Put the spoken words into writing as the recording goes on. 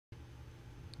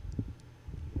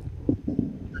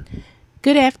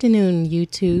Good afternoon,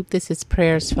 YouTube. This is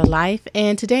Prayers for Life,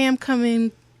 and today I'm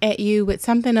coming at you with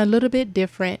something a little bit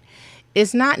different.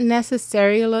 It's not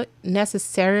necessarily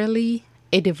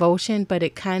a devotion, but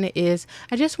it kind of is.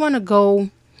 I just want to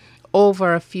go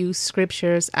over a few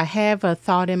scriptures. I have a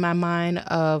thought in my mind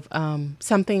of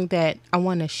something that I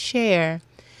want to share,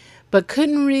 but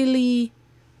couldn't really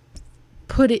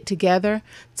put it together.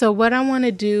 So what I want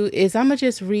to do is I'm going to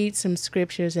just read some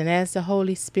scriptures, and as the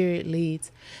Holy Spirit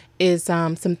leads, is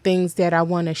some things that I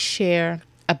want to share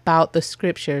about the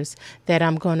scriptures that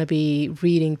I'm going to be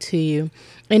reading to you.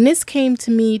 And this came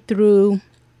to me through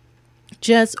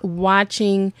just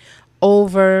watching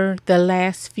over the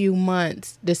last few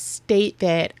months, the state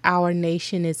that our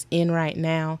nation is in right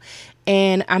now.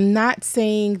 And I'm not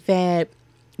saying that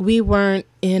we weren't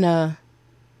in a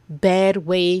bad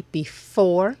way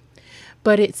before,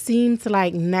 but it seems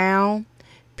like now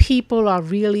people are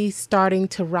really starting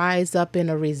to rise up in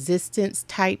a resistance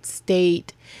type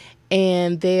state,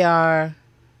 and they are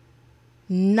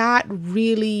not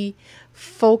really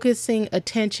focusing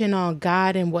attention on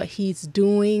God and what He's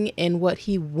doing and what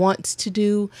He wants to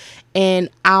do, and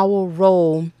our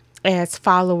role as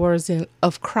followers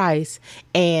of Christ,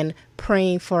 and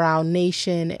praying for our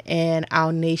nation and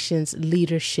our nation's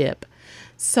leadership.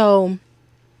 So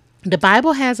the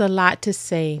Bible has a lot to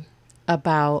say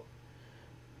about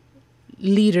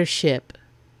leadership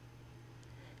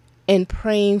and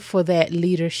praying for that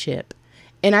leadership.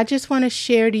 And I just want to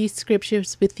share these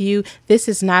scriptures with you. This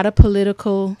is not a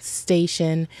political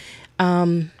station.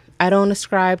 I don't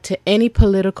ascribe to any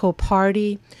political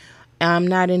party. I'm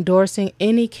not endorsing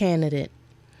any candidate.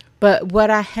 But what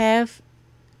I have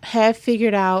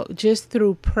figured out just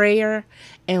through prayer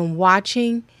and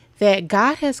watching, that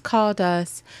God has called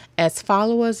us as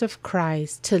followers of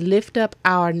Christ to lift up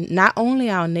not only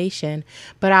our nation,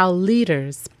 but our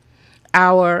leaders,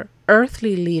 our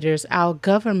earthly leaders, our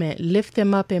government, lift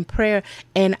them up in prayer.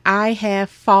 And I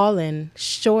have fallen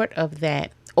short of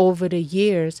that over the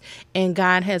years, and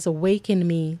God has awakened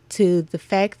me to the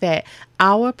fact that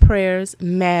our prayers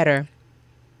matter.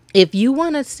 If you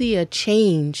want to see a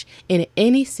change in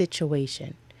any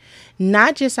situation,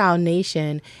 not just our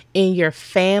nation, in your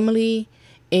family,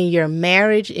 in your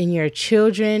marriage, in your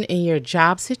children, in your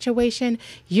job situation,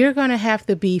 you're going to have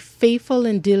to be faithful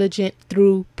and diligent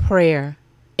through prayer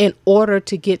in order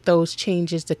to get those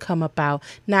changes to come about.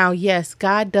 Now, yes,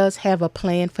 God does have a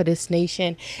plan for this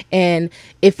nation. And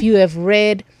if you have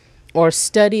read or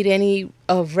studied any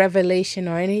of Revelation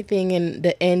or anything in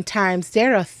the end times,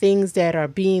 there are things that are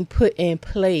being put in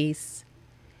place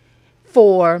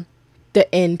for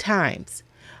the end times.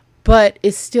 But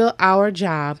it's still our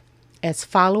job as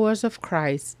followers of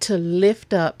Christ to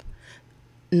lift up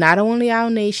not only our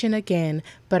nation again,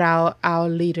 but our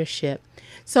leadership.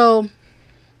 So,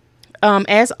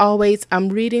 as always, I'm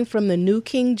reading from the New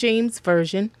King James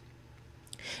Version.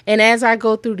 And as I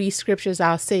go through these scriptures,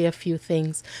 I'll say a few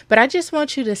things. But I just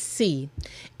want you to see,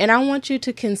 and I want you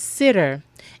to consider,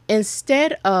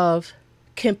 instead of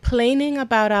complaining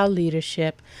about our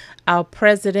leadership, our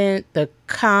president, the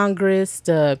Congress,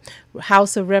 the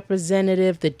House of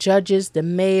Representatives, the judges, the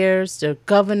mayors, the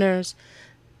governors,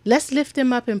 let's lift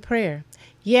them up in prayer.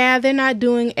 Yeah, they're not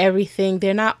doing everything.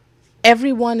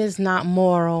 Everyone is not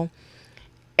moral.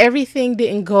 Everything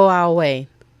didn't go our way,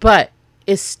 but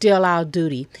it's still our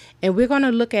duty. And we're going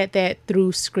to look at that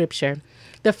through scripture.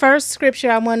 The first scripture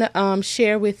I want to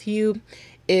share with you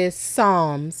is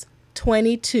Psalms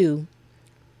 22,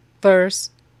 verse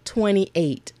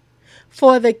 28.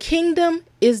 For the kingdom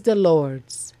is the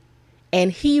Lord's,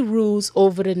 and He rules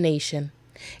over the nation.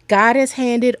 God has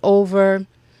handed over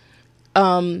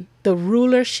the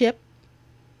rulership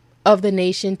of the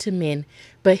nation to men,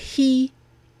 but He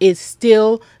is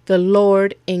still the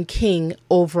Lord and King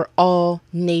over all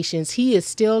nations. He is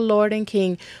still Lord and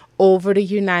King over the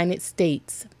United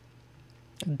States.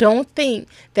 Don't think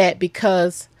that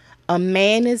because a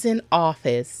man is in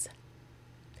office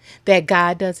that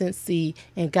God doesn't see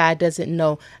and God doesn't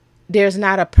know. There's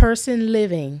not a person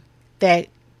living that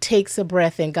takes a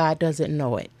breath and God doesn't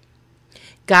know it.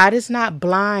 God is not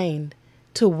blind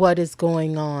to what is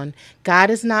going on. God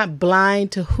is not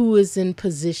blind to who is in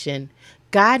position.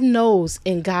 God knows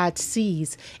and God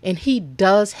sees, and He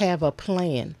does have a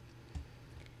plan.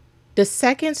 The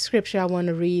second scripture I want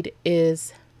to read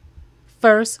is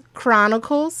 1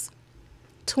 Chronicles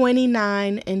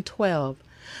 29 and 12.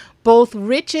 Both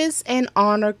riches and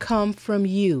honor come from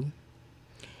you,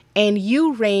 and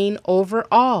you reign over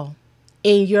all.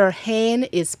 In your hand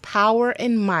is power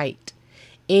and might.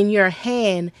 In your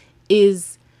hand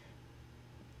it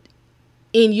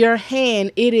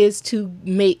is to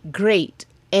make great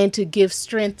and to give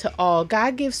strength to all.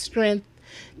 God gives strength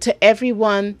to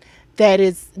everyone that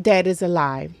is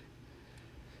alive.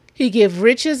 He gives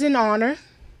riches and honor.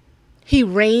 He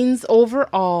reigns over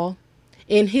all.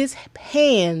 In his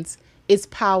hands is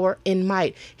power and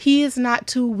might. He is not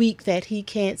too weak that he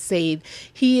can't save.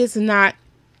 He is not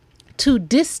too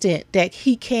distant that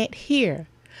he can't hear.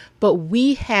 But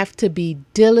we have to be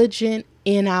diligent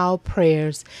in our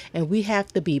prayers, and we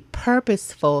have to be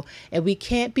purposeful, and we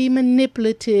can't be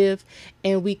manipulative,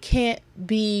 and we can't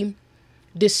be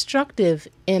destructive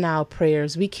in our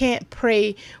prayers. We can't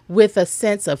pray with a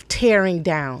sense of tearing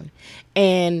down.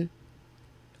 And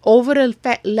over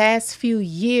the last few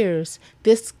years,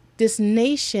 this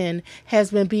nation has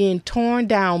been being torn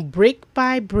down brick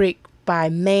by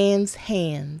man's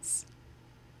hands.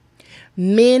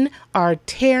 Men are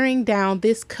tearing down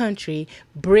this country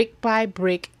brick by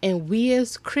brick, and we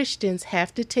as Christians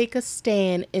have to take a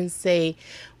stand and say,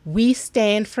 we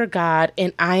stand for God,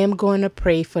 and I am going to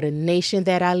pray for the nation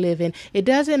that I live in. It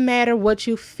doesn't matter what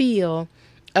you feel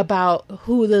about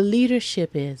who the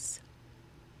leadership is.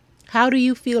 How do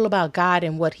you feel about God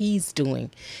and what he's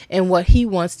doing and what he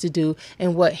wants to do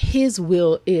and what his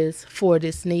will is for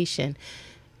this nation?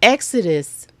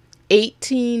 Exodus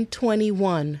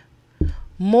 18:21.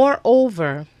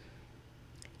 Moreover,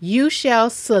 you shall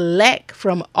select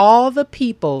from all the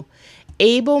people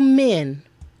able men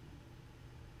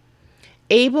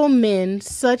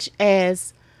such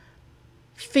as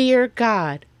fear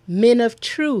God, men of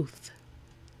truth,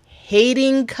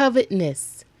 hating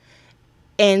covetousness,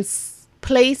 and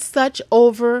place such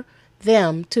over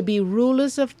them to be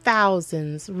rulers of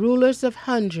thousands, rulers of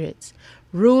hundreds,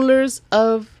 rulers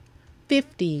of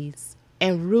fifties,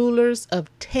 and rulers of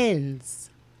tens.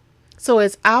 So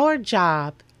it's our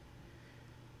job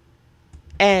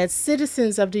as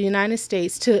citizens of the United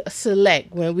States to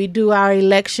select when we do our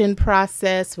election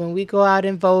process, when we go out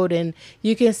and vote, and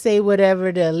you can say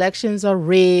whatever, the elections are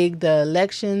rigged, the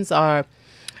elections are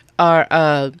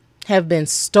have been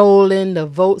stolen, the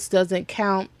votes doesn't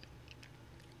count.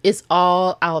 It's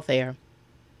all out there.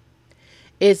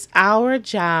 It's our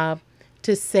job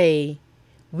to say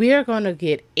we're going to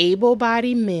get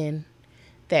able-bodied men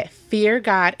that fear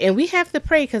God. And we have to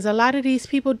pray, because a lot of these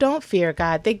people don't fear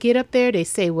God. They get up there, they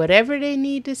say whatever they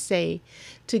need to say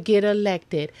to get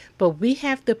elected. But we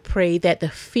have to pray that the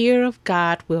fear of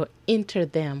God will enter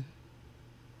them.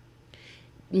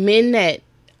 Men that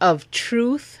of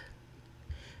truth,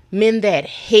 men that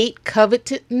hate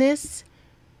covetousness,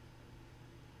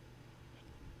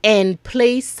 and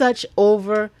place such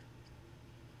over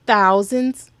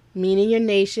thousands, meaning your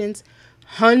nations,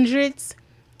 hundreds,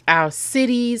 our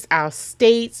cities, our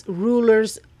states,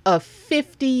 rulers of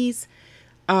 50s,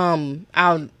 our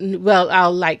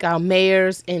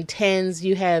mayors and tens,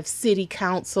 you have city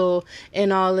council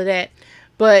and all of that.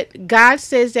 But God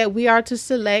says that we are to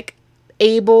select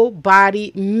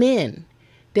able-bodied men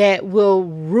that will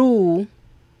rule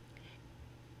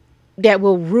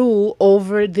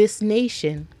over this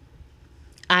nation.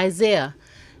 Isaiah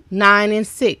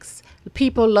 9:6.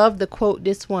 People love to quote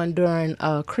this one during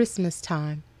Christmas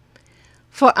time.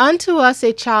 For unto us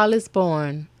a child is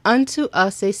born, unto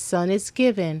us a son is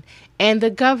given, and the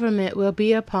government will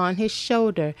be upon his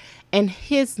shoulder, and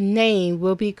his name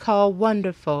will be called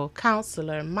Wonderful,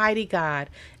 Counselor, Mighty God,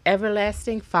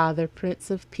 Everlasting Father,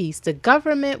 Prince of Peace. The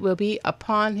government will be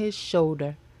upon his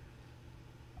shoulder.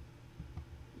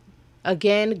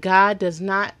 Again, God does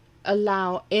not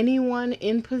allow anyone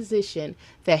in position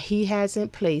that he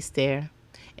hasn't placed there.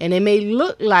 And it may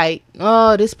look like,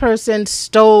 oh, this person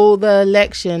stole the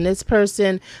election, this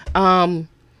person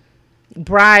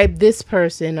bribed this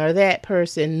person or that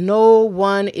person. No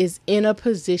one is in a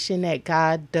position that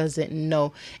God doesn't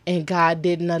know and God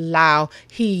didn't allow.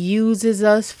 He uses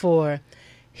us for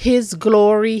his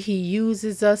glory. He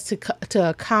uses us to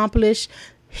accomplish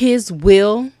his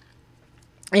will.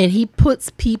 And he puts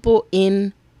people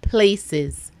in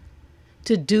places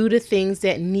to do the things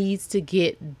that needs to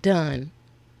get done.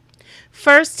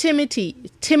 1 Timothy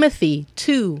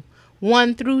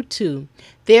 2:1-2.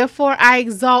 Therefore I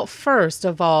exalt first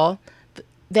of all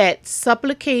that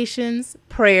supplications,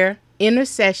 prayer,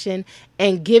 intercession,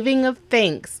 and giving of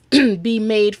thanks be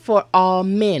made for all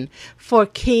men, for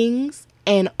kings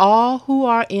and all who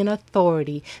are in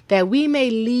authority, that we may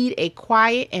lead a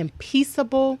quiet and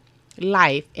peaceable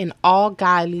life in all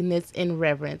godliness and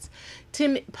reverence.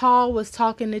 Paul was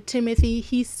talking to Timothy.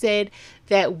 He said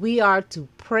that we are to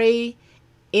pray,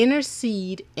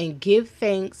 intercede, and give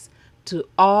thanks to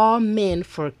all men,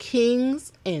 for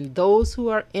kings and those who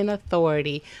are in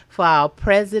authority, for our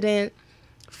president,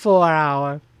 for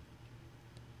our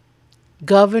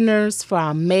governors, for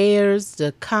our mayors,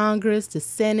 the Congress, the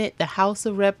Senate, the House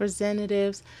of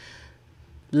Representatives,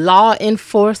 law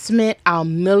enforcement, our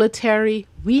military.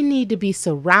 We need to be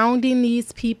surrounding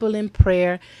these people in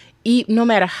prayer, no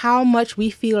matter how much we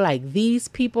feel like these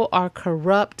people are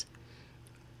corrupt,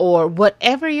 or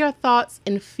whatever your thoughts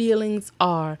and feelings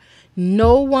are.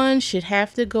 No one should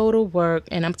have to go to work.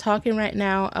 And I'm talking right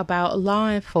now about law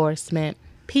enforcement.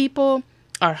 People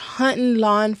are hunting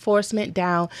law enforcement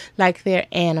down like they're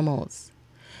animals.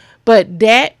 But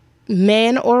that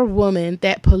man or woman,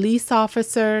 that police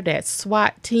officer, that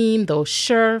SWAT team, those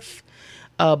sheriff,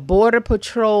 border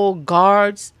patrol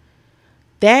guards,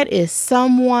 that is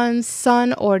someone's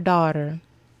son or daughter,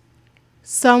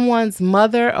 someone's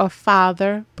mother or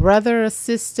father, brother or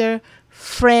sister,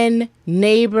 friend,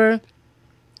 neighbor.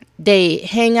 They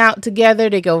hang out together.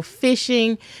 They go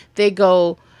fishing. They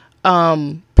go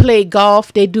play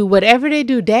golf. They do whatever they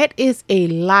do. That is a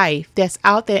life that's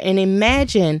out there. And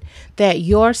imagine that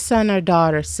your son or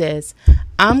daughter says,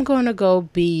 I'm going to go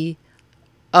be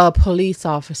a police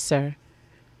officer.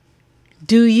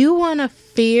 Do you want to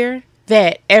fear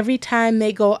that every time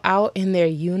they go out in their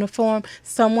uniform,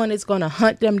 someone is going to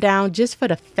hunt them down just for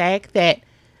the fact that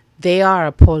they are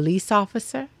a police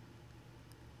officer?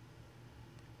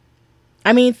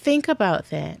 I mean, think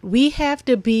about that. We have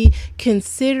to be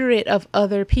considerate of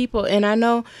other people. And I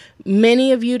know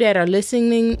many of you that are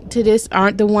listening to this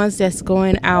aren't the ones that's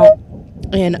going out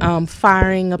and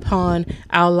firing upon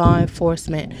our law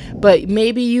enforcement. But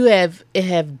maybe you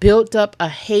have built up a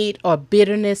hate or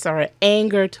bitterness or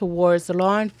anger towards the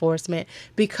law enforcement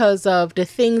because of the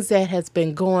things that has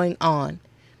been going on.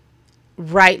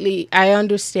 Rightly, I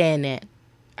understand that.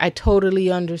 I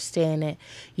totally understand it.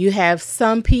 You have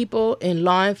some people in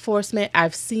law enforcement.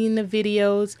 I've seen the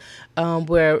videos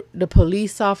where the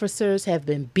police officers have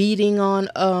been beating on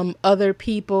other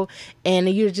people. And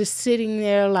you're just sitting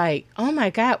there like, oh, my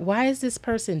God, why is this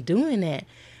person doing that?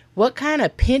 What kind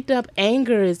of pent up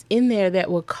anger is in there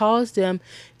that will cause them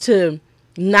to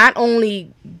not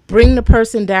only bring the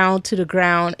person down to the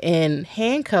ground and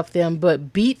handcuff them,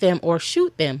 but beat them or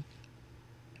shoot them?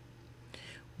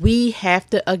 We have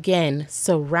to, again,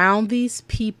 surround these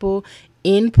people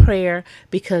in prayer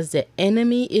because the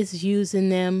enemy is using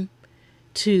them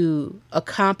to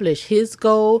accomplish his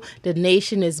goal. The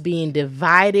nation is being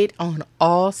divided on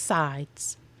all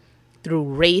sides through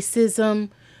racism.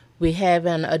 We have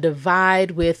a divide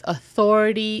with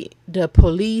authority, the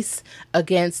police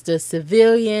against the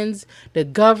civilians, the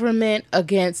government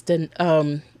against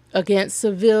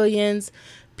civilians.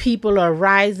 People are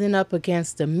rising up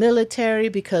against the military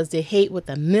because they hate what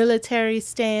the military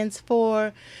stands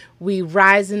for. We're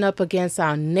rising up against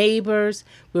our neighbors.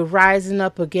 We're rising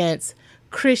up against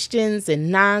Christians and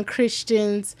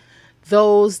non-Christians,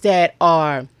 those that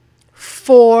are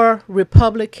for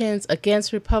Republicans,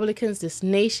 against Republicans. This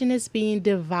nation is being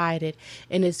divided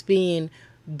and it's being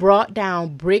brought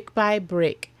down brick by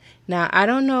brick. Now, I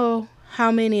don't know how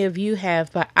many of you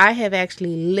have, but I have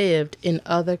actually lived in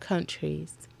other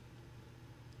countries.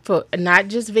 For not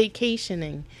just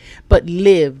vacationing, but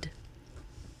lived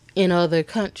in other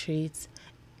countries.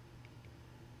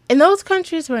 And those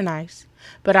countries were nice,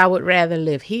 but I would rather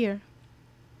live here.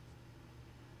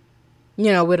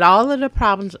 You know, with all of the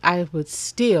problems, I would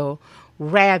still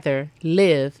rather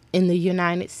live in the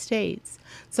United States.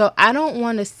 So I don't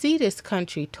want to see this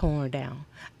country torn down.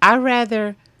 I'd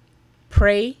rather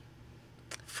pray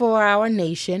for our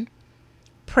nation,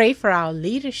 pray for our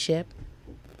leadership,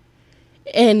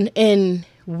 and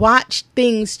watch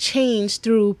things change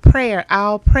through prayer.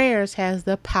 Our prayers has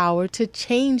the power to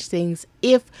change things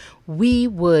if we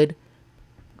would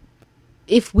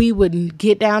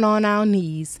get down on our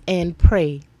knees and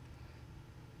pray.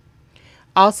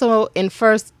 Also in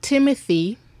 1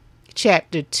 Timothy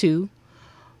chapter 2,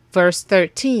 verse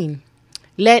 13,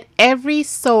 let every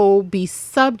soul be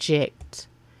subject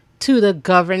to the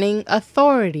governing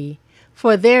authority.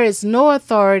 For there is no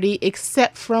authority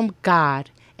except from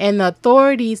God, and the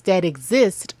authorities that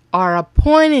exist are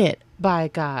appointed by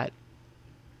God.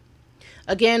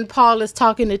 Again, Paul is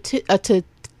talking to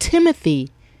Timothy.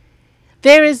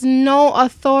 There is no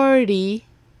authority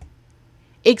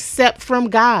except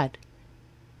from God.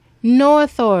 No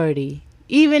authority.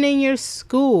 Even in your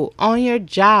school, on your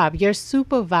job, your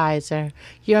supervisor,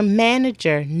 your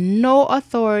manager, no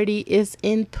authority is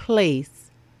in place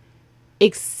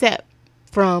except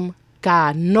from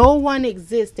God. No one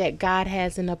exists that God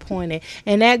hasn't appointed.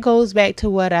 And that goes back to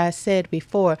what I said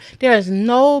before. There is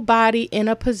nobody in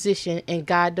a position and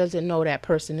God doesn't know that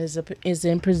person is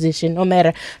in position, no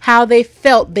matter how they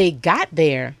felt they got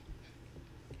there.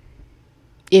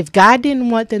 If God didn't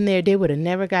want them there, they would have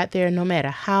never got there, no matter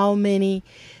how many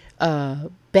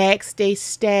backs they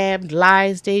stabbed,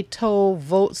 lies they told,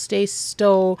 votes they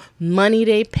stole, money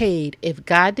they paid. If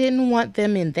God didn't want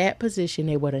them in that position,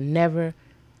 they would have never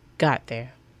got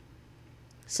there.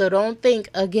 So don't think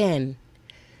again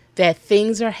that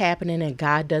things are happening and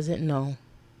God doesn't know.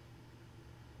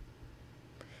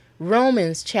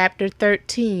 Romans chapter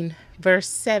 13, verse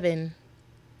 7.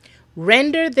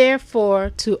 Render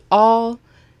therefore to all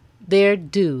their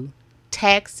due,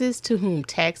 taxes to whom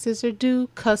taxes are due,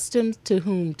 customs to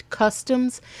whom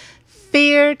customs,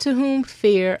 fear to whom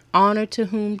fear, honor to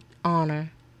whom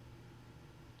honor.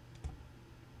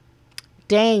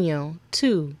 Daniel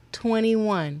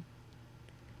 2:21.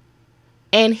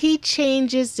 And he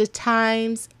changes the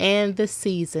times and the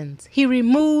seasons. He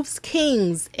removes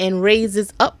kings and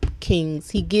raises up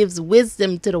kings. He gives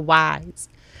wisdom to the wise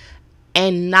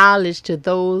and knowledge to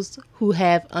those who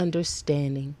have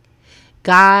understanding.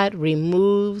 God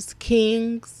removes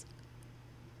kings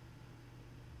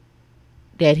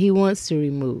that he wants to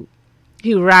remove.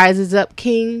 He rises up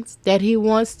kings that he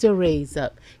wants to raise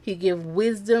up. He gives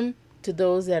wisdom to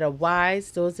those that are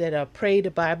wise, those that are prayed.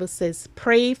 The Bible says,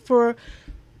 pray for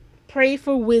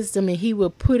wisdom, and he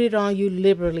will put it on you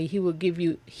liberally. He will give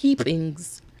you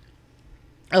heapings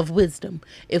of wisdom.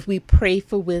 If we pray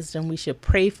for wisdom, we should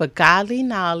pray for godly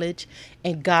knowledge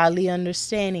and godly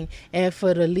understanding. And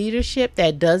for the leadership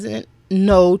that doesn't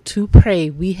know to pray,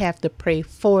 we have to pray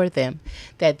for them,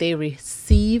 that they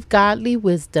receive godly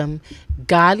wisdom,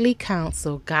 godly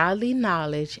counsel, godly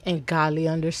knowledge, and godly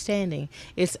understanding.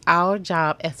 It's our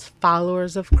job as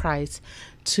followers of Christ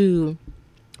to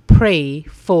pray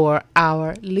for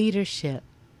our leadership.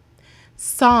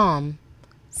 Psalm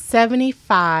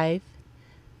 75,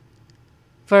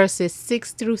 verses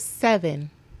 6 through 7.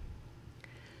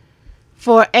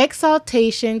 For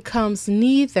exaltation comes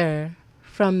neither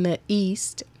from the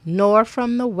east, nor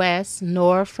from the west,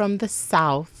 nor from the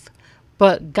south,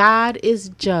 but God is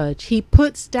judge. He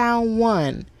puts down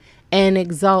one and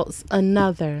exalts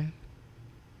another.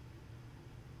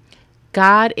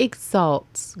 God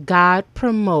exalts, God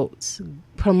promotes.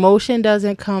 Promotion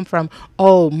doesn't come from,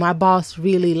 oh, my boss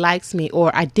really likes me,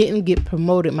 or I didn't get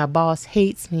promoted, my boss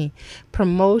hates me.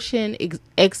 Promotion,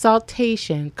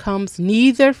 exaltation comes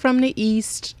neither from the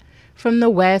east, from the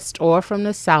west, or from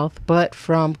the south, but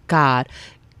from God.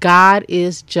 God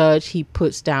is judge. He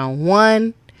puts down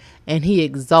one and he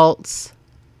exalts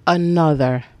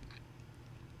another.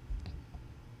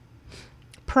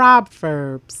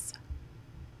 Proverbs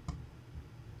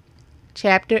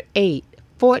chapter 8,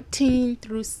 14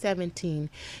 through 17.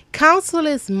 Counsel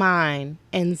is mine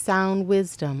and sound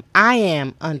wisdom. I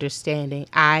am understanding.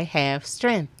 I have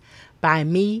strength. By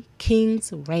me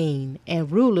kings reign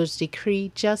and rulers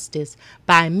decree justice.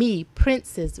 By me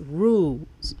princes rule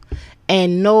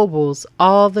and nobles,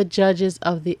 all the judges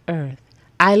of the earth.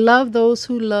 I love those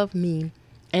who love me,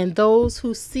 and those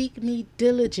who seek me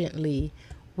diligently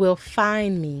will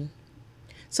find me.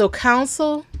 So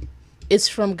counsel is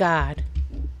from God.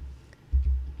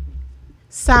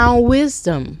 Sound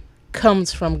wisdom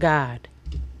comes from God.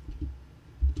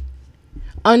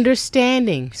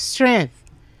 Understanding, strength,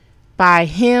 by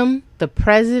him, the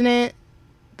president,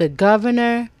 the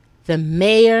governor, the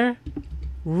mayor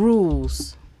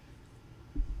rules.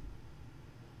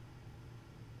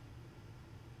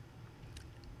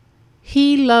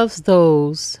 He loves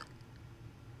those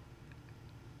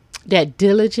that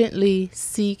diligently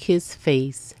seek his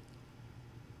face.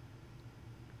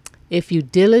 If you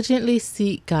diligently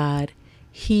seek God,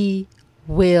 he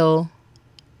will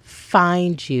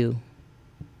find you.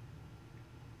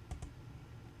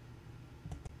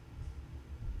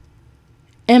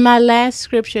 And my last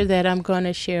scripture that I'm going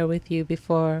to share with you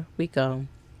before we go.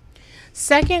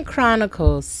 2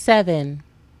 Chronicles 7,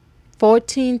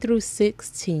 14 through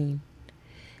 16.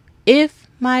 If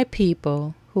my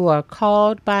people who are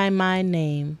called by my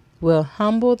name will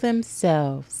humble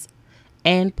themselves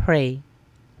and pray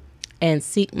and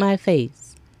seek my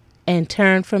face and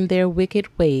turn from their wicked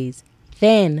ways,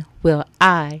 then will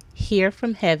I hear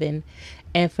from heaven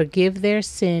and forgive their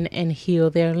sin and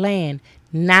heal their land.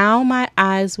 Now my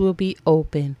eyes will be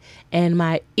open and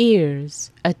my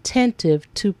ears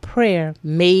attentive to prayer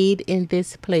made in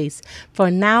this place. For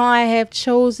now I have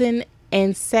chosen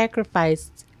and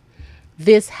sacrificed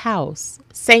this house,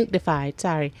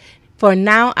 For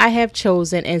now I have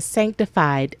chosen and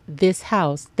sanctified this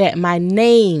house, that my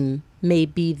name may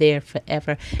be there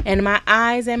forever, and my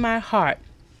eyes and my heart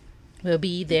will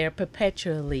be there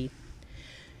perpetually.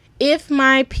 If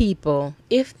my people,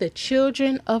 if the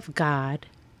children of God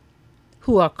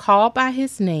who are called by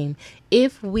his name,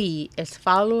 if we, as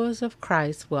followers of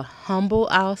Christ, will humble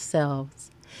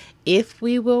ourselves, if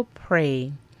we will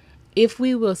pray, if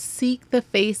we will seek the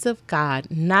face of God,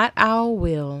 not our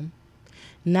will,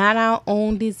 not our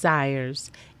own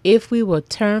desires, if we will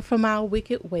turn from our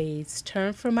wicked ways,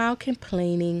 turn from our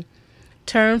complaining,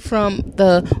 turn from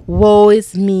the woe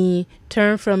is me,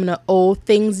 turn from the old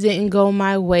things didn't go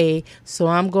my way, so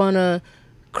I'm going to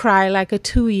cry like a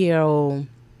 2-year-old.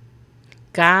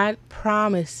 God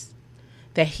promised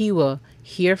that he will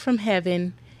hear from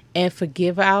heaven and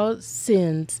forgive our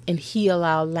sins and heal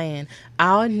our land.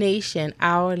 Our nation,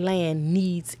 our land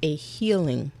needs a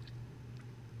healing.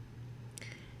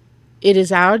 It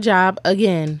is our job,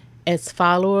 again, as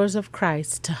followers of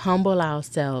Christ, to humble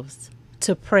ourselves,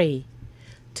 to pray,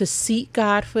 to seek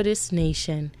God for this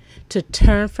nation, to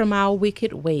turn from our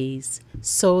wicked ways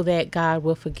so that God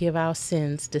will forgive our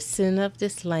sins, the sin of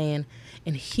this land,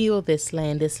 and heal this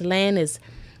land. This land is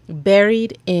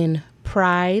buried in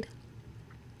pride,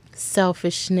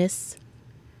 selfishness,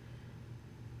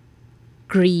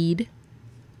 greed,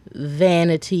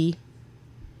 vanity.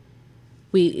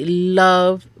 We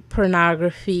love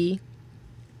pornography.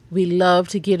 We love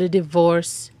to get a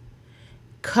divorce,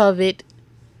 covet,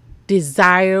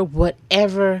 desire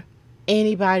whatever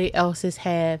anybody else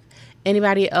have.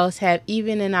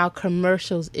 Even in our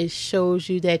commercials, it shows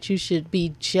you that you should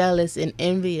be jealous and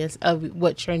envious of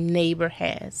what your neighbor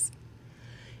has.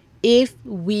 If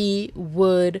we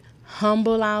would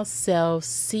humble ourselves,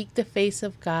 seek the face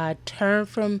of God, turn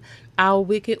from our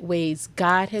wicked ways,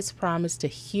 God has promised to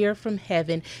hear from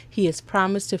heaven. He has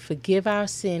promised to forgive our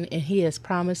sin, and he has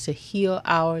promised to heal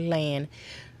our land.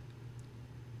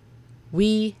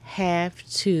 We have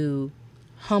to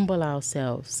humble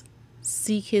ourselves,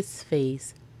 seek his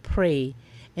face, pray,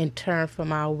 and turn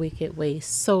from our wicked ways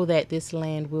so that this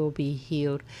land will be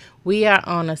healed. We are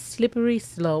on a slippery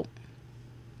slope,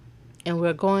 and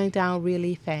we're going down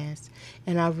really fast.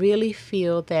 And I really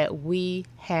feel that we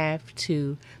have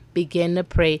to begin to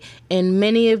pray. And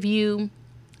many of you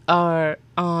are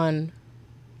on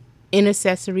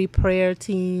intercessory prayer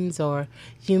teams, or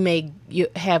you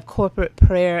have corporate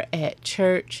prayer at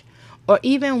church, or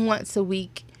even once a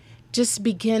week. Just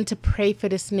begin to pray for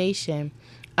this nation.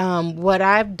 What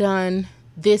I've done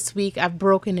this week, I've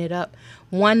broken it up.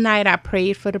 One night I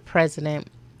prayed for the president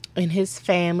and his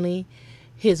family,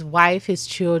 his wife, his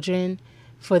children,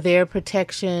 for their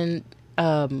protection.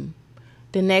 The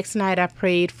next night I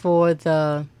prayed for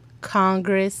the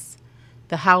Congress,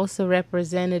 the House of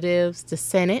Representatives, the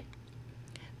Senate.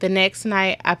 The next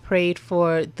night I prayed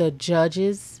for the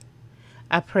judges.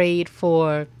 I prayed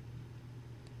for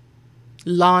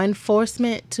law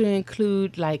enforcement, to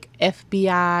include like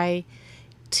FBI,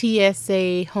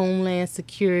 TSA, Homeland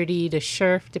Security, the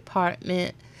Sheriff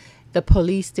Department, the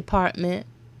Police Department,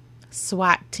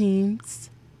 SWAT teams.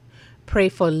 Pray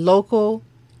for local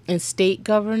and state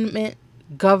government,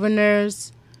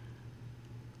 governors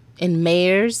and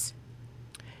mayors.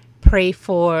 Pray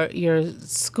for your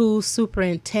school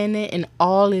superintendent and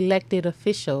all elected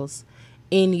officials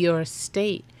in your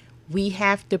state. We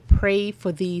have to pray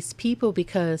for these people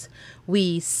because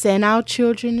we send our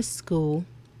children to school,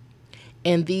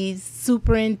 and these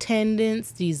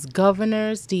superintendents, these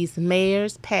governors, these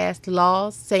mayors pass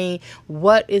laws saying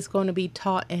what is going to be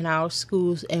taught in our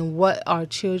schools and what our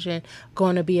children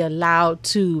going to be allowed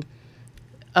to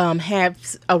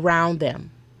have around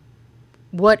them.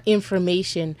 What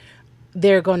information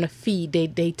they're going to feed.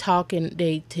 They talk and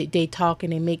they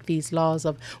make these laws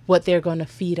of what they're going to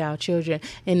feed our children.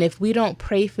 And if we don't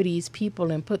pray for these people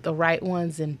and put the right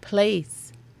ones in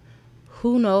place,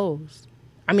 who knows?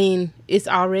 I mean, it's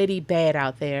already bad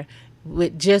out there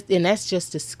and that's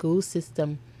just the school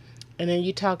system. And then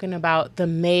you're talking about the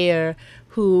mayor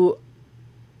who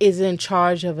is in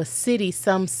charge of a city,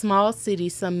 some small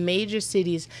cities, some major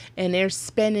cities, and they're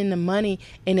spending the money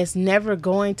and it's never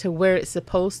going to where it's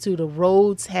supposed to. The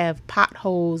roads have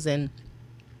potholes and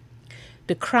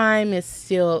the crime is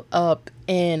still up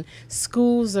and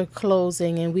schools are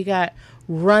closing and we got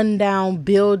rundown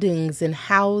buildings and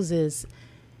houses.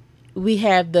 We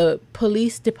have the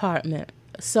police department.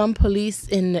 Some police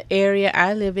in the area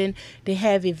I live in, they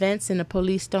have events and the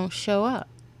police don't show up.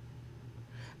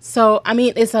 So, I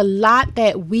mean, it's a lot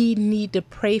that we need to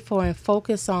pray for and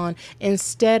focus on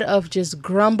instead of just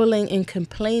grumbling and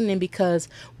complaining because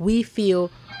we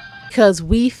feel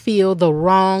the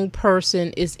wrong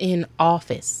person is in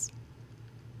office.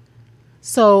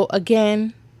 So,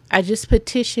 again, I just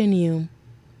petition you,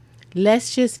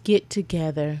 let's just get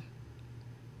together.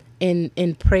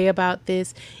 and pray about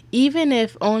this. Even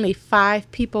if only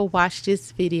 5 people watch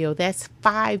this video, that's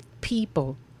 5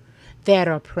 people that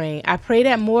are praying. I pray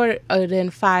that more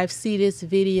than 5 see this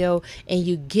video and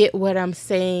you get what I'm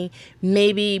saying.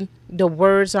 Maybe the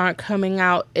words aren't coming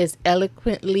out as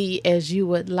eloquently as you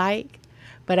would like,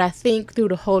 but I think through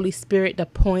the Holy Spirit, the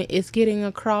point is getting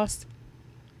across,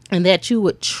 and that you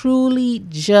would truly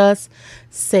just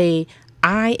say,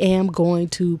 I am going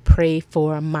to pray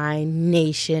for my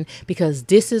nation because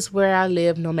this is where I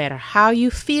live. No matter how you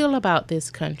feel about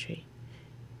this country,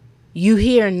 you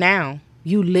here now.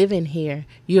 You live in here,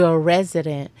 you're a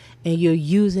resident, and you're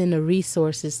using the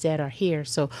resources that are here.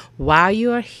 So while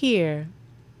you are here,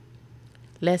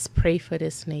 let's pray for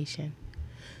this nation.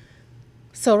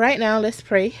 So right now, let's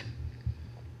pray.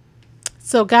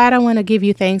 So God, I want to give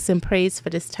you thanks and praise for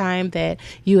this time that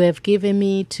you have given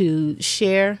me to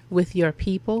share with your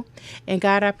people. And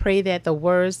God, I pray that the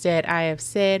words that I have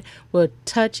said will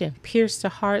touch and pierce the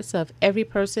hearts of every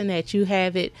person that you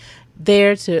have it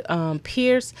there to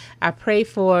pierce. I pray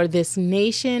for this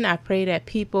nation. I pray that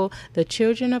people, the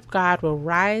children of God, will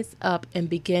rise up and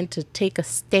begin to take a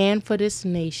stand for this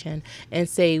nation and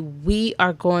say, we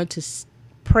are going to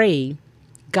pray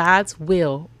God's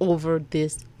will over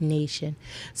this nation.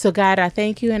 So God, I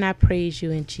thank you and I praise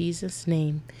you in Jesus'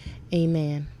 name.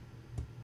 Amen.